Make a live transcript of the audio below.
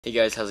Hey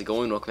guys, how's it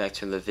going? Welcome back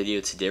to another video.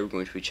 Today we're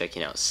going to be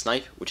checking out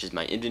Snipe, which is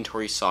my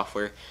inventory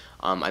software.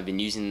 I've been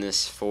using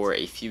this for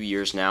a few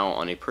years now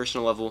on a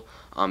personal level,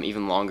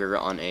 even longer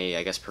on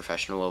a,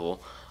 professional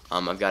level.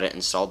 I've got it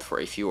installed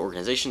for a few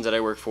organizations that I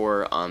work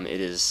for.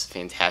 It is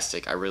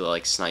fantastic. I really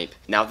like Snipe.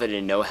 Now that I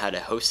know how to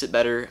host it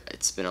better,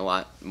 it's been a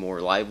lot more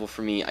reliable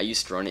for me. I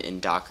used to run it in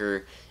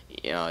Docker,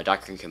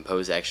 Docker and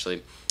Compose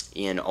actually,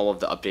 and all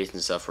of the updates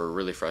and stuff were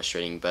really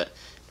frustrating, but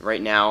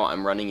right now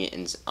I'm running it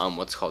in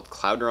what's called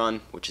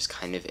Cloudron, which is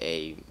kind of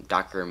a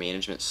Docker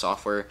management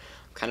software,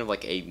 kind of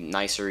like a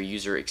nicer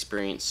user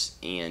experience,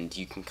 and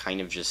you can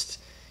kind of just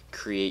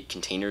create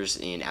containers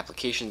and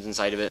applications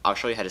inside of it. I'll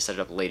show you how to set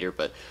it up later,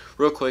 but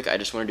real quick, I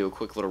just want to do a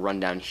quick little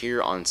rundown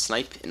here on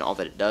Snipe and all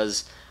that it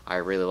does. I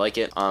really like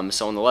it.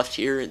 So on the left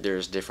here,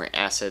 there's different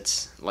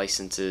assets,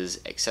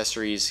 licenses,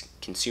 accessories,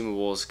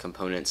 consumables,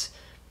 components,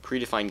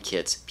 predefined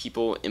kits,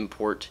 people,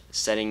 import,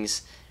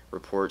 settings,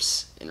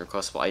 reports, and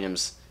requestable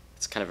items.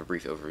 It's kind of a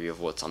brief overview of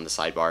what's on the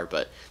sidebar,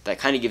 but that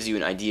kind of gives you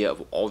an idea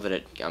of all that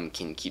it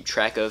can keep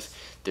track of.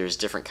 There's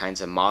different kinds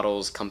of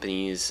models,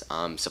 companies,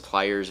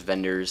 suppliers,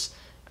 vendors,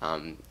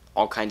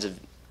 all kinds of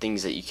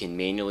things that you can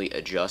manually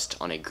adjust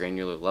on a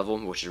granular level,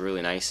 which is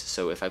really nice.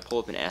 So if I pull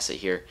up an asset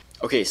here,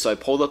 okay, so I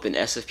pulled up an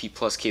SFP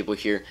Plus cable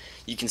here.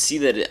 You can see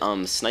that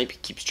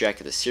Snipe keeps track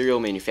of the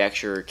serial,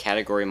 manufacturer,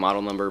 category,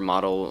 model number,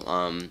 model,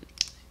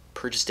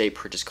 purchase date,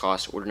 purchase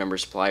cost, order number,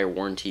 supplier,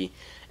 warranty,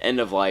 end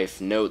of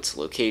life, notes,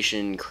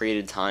 location,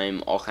 created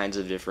time, all kinds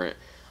of different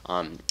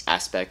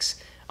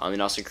aspects. It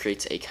also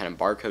creates a kind of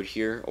barcode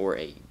here, or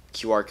a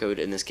QR code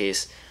in this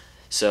case.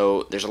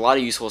 So there's a lot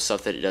of useful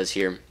stuff that it does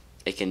here.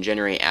 It can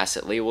generate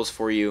asset labels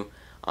for you.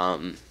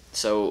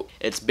 So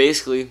it's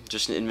basically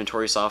just an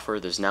inventory software.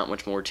 There's not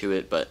much more to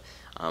it, but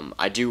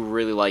I do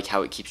really like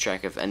how it keeps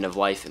track of end of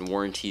life and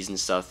warranties and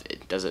stuff.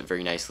 It does it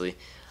very nicely.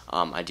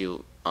 I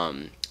do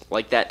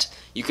like that.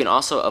 You can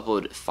also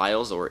upload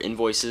files or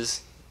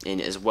invoices,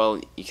 and as well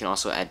you can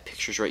also add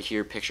pictures right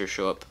here. Pictures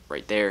show up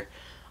right there.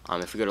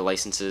 If we go to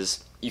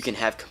licenses, you can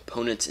have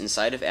components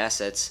inside of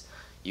assets.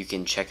 You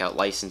can check out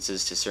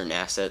licenses to certain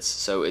assets.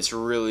 So it's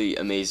really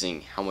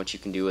amazing how much you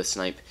can do with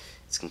Snipe.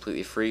 It's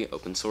completely free,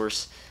 open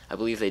source. I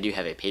believe they do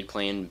have a paid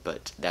plan,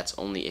 but that's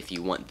only if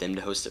you want them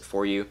to host it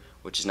for you,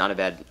 which is not a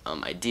bad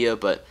idea,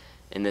 but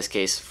in this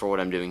case, for what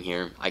I'm doing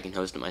here, I can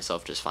host it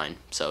myself just fine.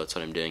 So that's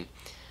what I'm doing.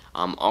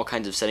 All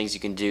kinds of settings you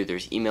can do.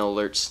 There's email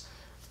alerts,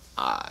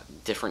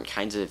 different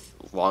kinds of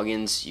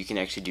logins. You can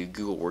actually do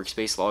Google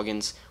Workspace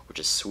logins, which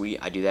is sweet.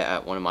 I do that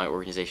at one of my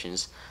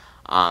organizations.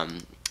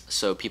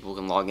 So people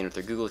can log in with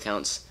their Google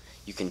accounts.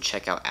 You can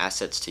check out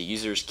assets to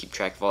users, keep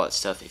track of all that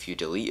stuff. If you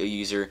delete a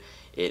user,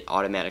 it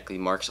automatically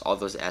marks all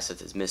those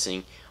assets as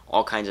missing.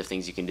 All kinds of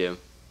things you can do.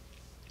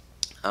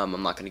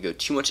 I'm not going to go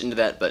too much into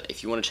that, but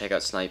if you want to check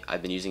out Snipe,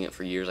 I've been using it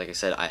for years. Like I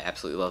said, I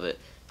absolutely love it.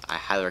 I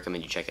highly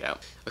recommend you check it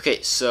out.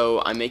 Okay,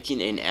 so I'm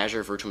making an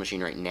Azure virtual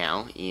machine right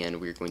now,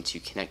 and we're going to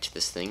connect to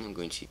this thing. We're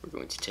going to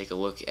take a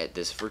look at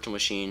this virtual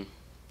machine.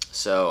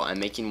 So I'm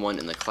making one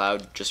in the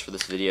cloud just for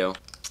this video.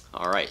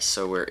 Alright,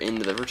 so we're in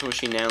the virtual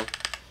machine now.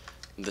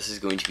 This is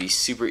going to be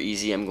super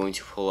easy. I'm going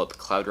to pull up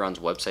Cloudron's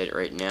website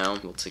right now.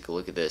 We'll take a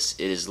look at this.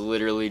 It is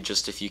literally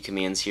just a few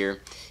commands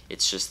here.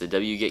 It's just the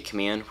wget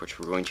command, which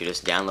we're going to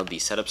just download the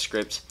setup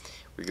script.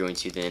 We're going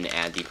to then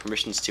add the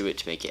permissions to it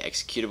to make it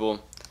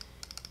executable,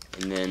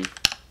 and then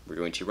we're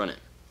going to run it.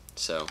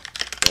 So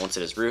once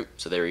it is root,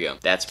 so there we go.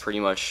 That's pretty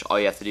much all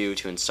you have to do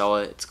to install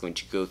it. It's going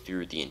to go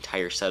through the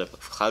entire setup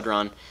of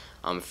Cloudron.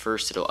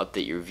 First, it'll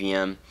update your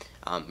VM.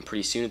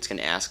 Pretty soon it's going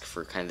to ask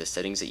for kind of the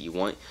settings that you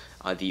want.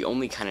 The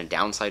only kind of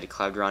downside to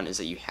Cloudron is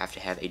that you have to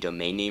have a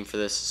domain name for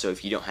this. So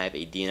if you don't have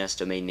a DNS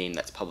domain name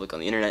that's public on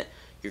the internet,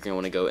 you're going to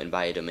want to go and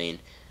buy a domain.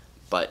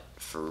 But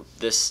for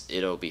this,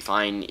 it'll be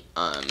fine.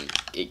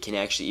 It can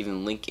actually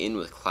even link in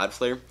with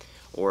Cloudflare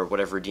or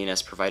whatever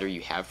DNS provider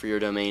you have for your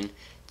domain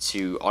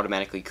to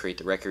automatically create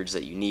the records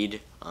that you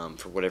need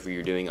for whatever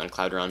you're doing on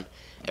Cloudron.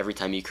 Every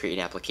time you create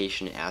an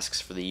application, it asks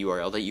for the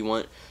URL that you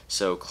want,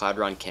 so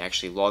Cloudron can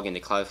actually log into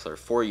Cloudflare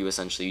for you,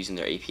 essentially using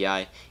their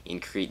API,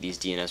 and create these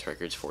DNS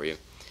records for you.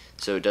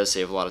 So it does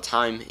save a lot of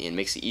time and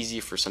makes it easy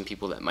for some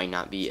people that might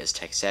not be as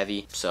tech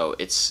savvy. So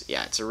it's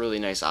a really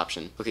nice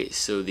option. Okay,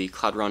 so the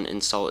Cloudron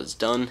install is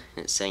done,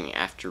 and it's saying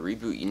after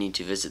reboot you need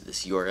to visit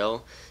this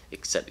URL,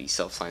 accept the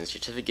self-signed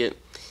certificate,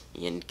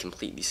 and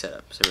complete the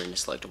setup. So we're going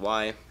to select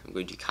Y. I'm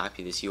going to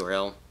copy this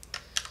URL.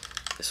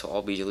 This will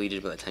all be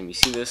deleted by the time you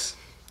see this.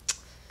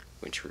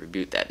 I'm going to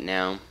reboot that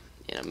now,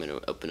 and I'm going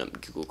to open up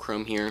Google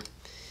Chrome here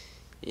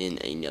in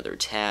another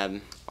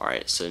tab.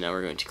 Alright, so now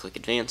we're going to click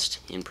Advanced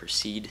and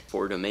proceed.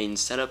 For domain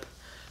setup,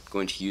 I'm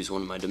going to use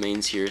one of my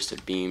domains here, so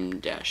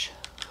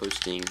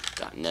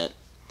beam-hosting.net.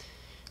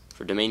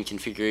 For domain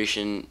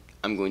configuration,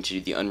 I'm going to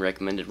do the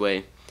unrecommended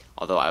way,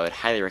 although I would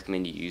highly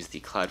recommend you use the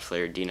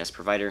Cloudflare DNS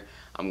provider.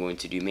 I'm going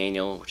to do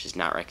manual, which is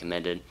not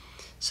recommended.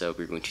 So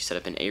we're going to set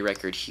up an A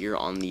record here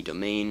on the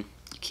domain.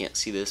 You can't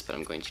see this, but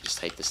I'm going to just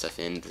type this stuff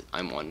in.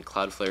 I'm on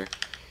Cloudflare,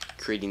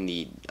 creating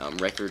the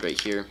record right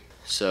here.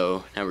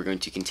 So now we're going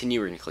to continue.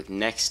 We're going to click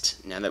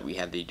Next. Now that we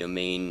have the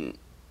domain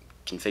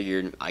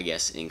configured, I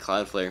guess, in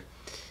Cloudflare.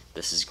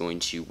 This is going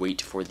to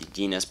wait for the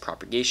DNS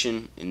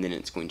propagation, and then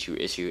it's going to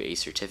issue a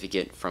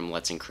certificate from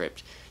Let's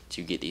Encrypt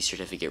to get the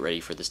certificate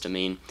ready for this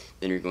domain.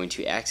 Then you're going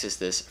to access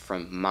this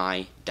from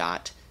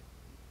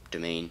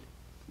my.domain,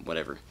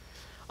 whatever.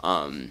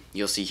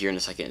 You'll see here in a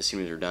second, as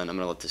soon as we're done, I'm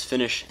going to let this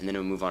finish, and then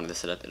we'll move on to the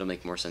setup. It'll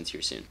make more sense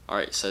here soon.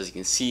 Alright, so as you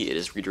can see, it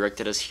has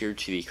redirected us here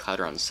to the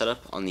Cloudron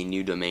setup on the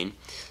new domain.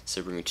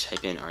 So we're going to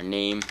type in our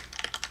name,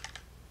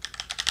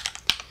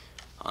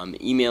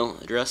 email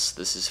address.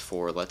 This is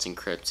for Let's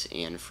Encrypt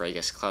and for, I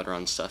guess,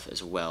 Cloudron stuff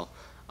as well.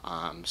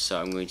 So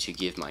I'm going to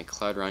give my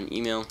Cloudron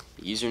email.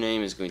 The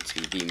username is going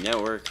to be Beam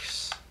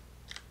Networks,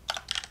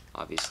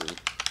 obviously.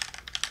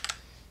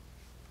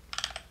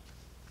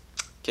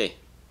 Okay,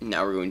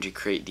 now we're going to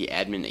create the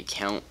admin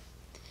account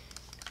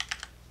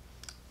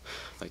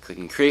by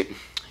clicking create.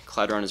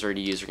 Cloudron is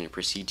already used. We're going to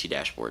proceed to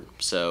dashboard.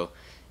 So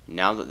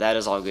now that that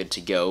is all good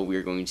to go,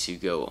 we're going to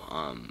go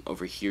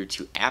over here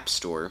to App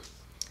Store,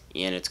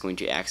 and it's going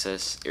to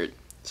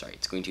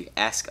it's going to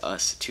ask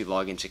us to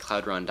log into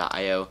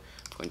Cloudron.io.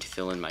 I'm going to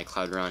fill in my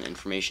Cloudron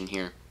information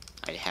here.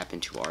 I happen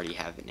to already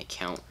have an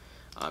account.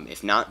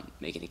 If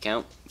not, make an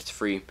account. It's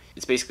free.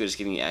 It's basically just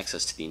giving you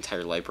access to the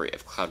entire library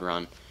of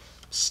Cloudron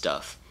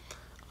stuff.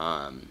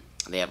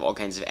 They have all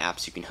kinds of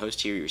apps you can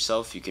host here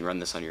yourself. You can run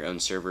this on your own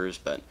servers,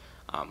 but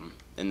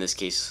in this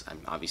case,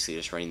 I'm obviously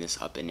just running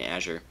this up in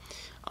Azure.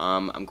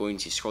 I'm going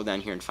to scroll down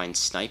here and find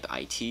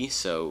Snipe-IT.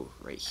 So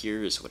right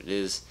here is what it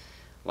is.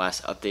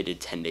 Last updated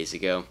 10 days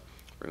ago.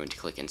 We're going to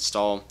click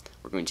install.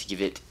 We're going to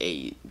give it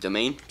a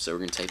domain. So we're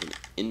going to type in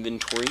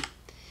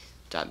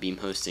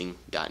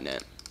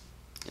inventory.beamhosting.net,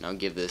 and I'll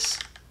give this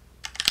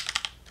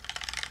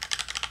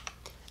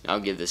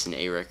an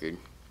A record.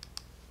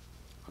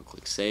 I'll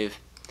click save,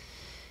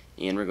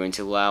 and we're going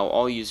to allow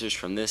all users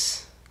from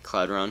this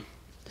Cloudron.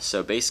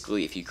 So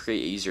basically, if you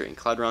create a user in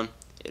Cloudron,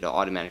 it'll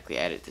automatically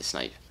add it to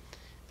Snipe.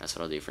 That's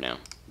what I'll do for now.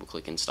 We'll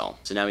click install.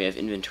 So now we have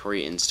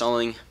inventory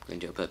installing. I'm going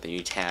to open up a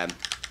new tab.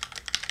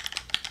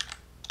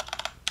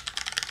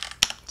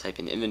 Type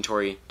in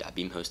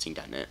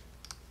inventory.beamhosting.net.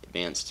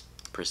 Advanced.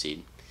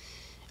 Proceed.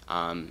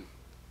 And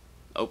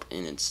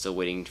it's still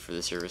waiting for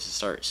the service to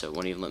start, so it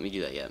won't even let me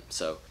do that yet.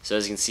 So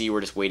as you can see,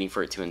 we're just waiting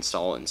for it to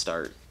install and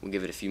start. We'll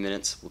give it a few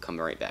minutes. We'll come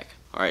right back.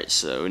 Alright,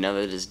 so now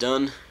that it is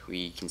done,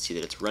 we can see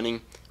that it's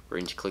running. We're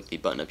going to click the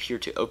button up here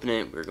to open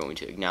it. We're going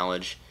to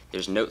acknowledge.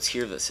 There's notes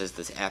here that says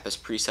this app is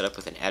pre-set up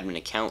with an admin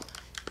account.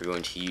 We're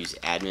going to use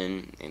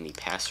admin and the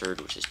password,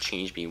 which is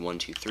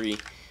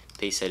changeme123.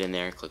 Paste that in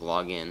there, click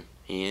login,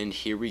 and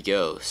here we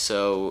go.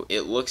 So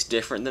it looks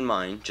different than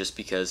mine just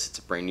because it's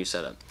a brand new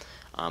setup.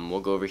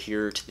 We'll go over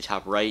here to the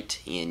top right,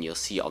 and you'll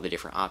see all the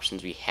different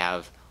options we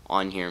have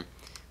on here.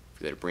 If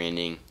you go to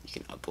branding, you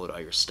can upload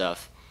all your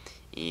stuff,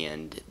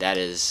 and that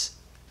is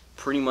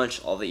pretty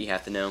much all that you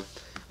have to know.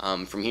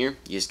 From here,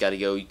 you just got to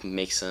go. You can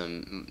make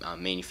some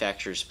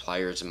manufacturers,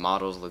 suppliers, and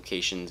models,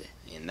 locations,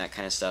 and that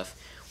kind of stuff.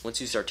 Once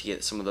you start to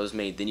get some of those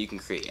made, then you can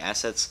create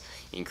assets.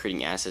 And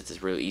creating assets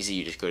is really easy.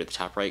 You just go to the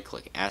top right,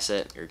 click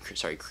asset, or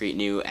create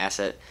new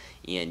asset,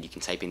 and you can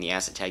type in the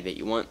asset tag that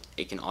you want.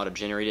 It can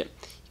auto-generate it.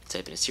 You can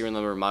type in a serial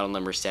number, model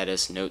number,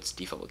 status, notes,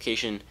 default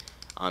location.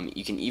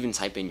 You can even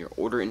type in your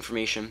order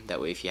information.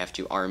 That way, if you have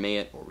to RMA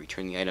it or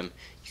return the item,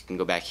 you can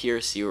go back here,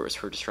 see where it was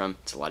purchased from.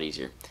 It's a lot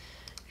easier.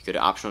 If you go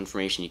to optional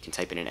information, you can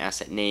type in an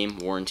asset name,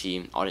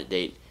 warranty, audit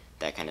date,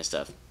 that kind of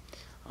stuff.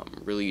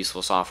 Really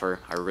useful software.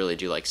 I really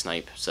do like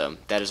Snipe. So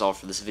that is all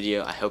for this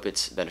video. I hope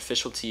it's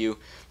beneficial to you.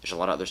 There's a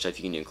lot of other stuff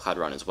you can do in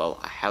Cloudron as well.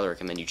 I highly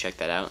recommend you check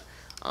that out.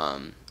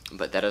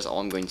 But that is all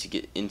I'm going to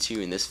get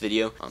into in this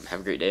video.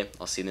 Have a great day.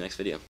 I'll see you in the next video.